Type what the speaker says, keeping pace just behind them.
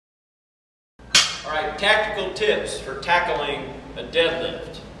All right, tactical tips for tackling a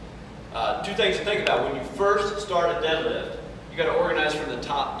deadlift. Two things to think about. When you first start a deadlift, you got to organize from the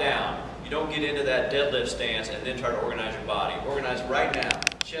top down. You don't get into that deadlift stance and then try to organize your body. Organize right now.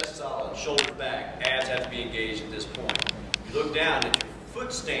 Chest solid, shoulders back, abs have to be engaged at this point. You look down at your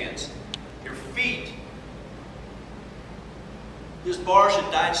foot stance, your feet. This bar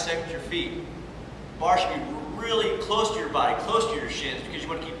should dissect your feet. Bar should be really close to your body, close to your shins, because you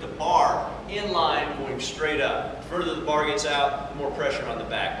want to keep the bar in line going straight up. The further the bar gets out, the more pressure on the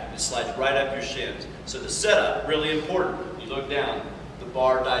back. It slides right up your shins. So the setup, really important. You look down, the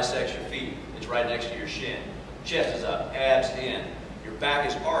bar dissects your feet. It's right next to your shin. Chest is up, abs in. Your back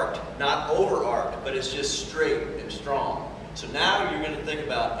is arched, not over arched, but it's just straight and strong. So now you're going to think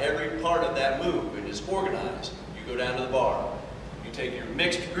about every part of that move and it's organized. You go down to the bar. You take your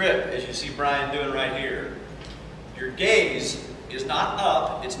mixed grip, as you see Brian doing right here. Your gaze is not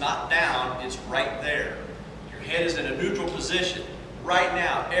up, it's not down, it's right there. Your head is in a neutral position. Right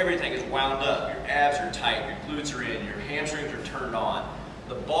now, everything is wound up. Your abs are tight, your glutes are in, your hamstrings are turned on.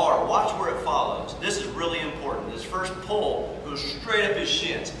 The bar, watch where it follows. This is really important. This first pull goes straight up his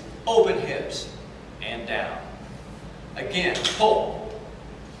shins, open hips, and down. Again, pull.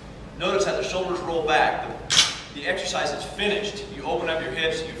 Notice how the shoulders roll back. The exercise is finished. You open up your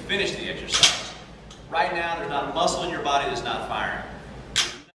hips, you finish the exercise. Right now, there's not a muscle in your body that's not firing.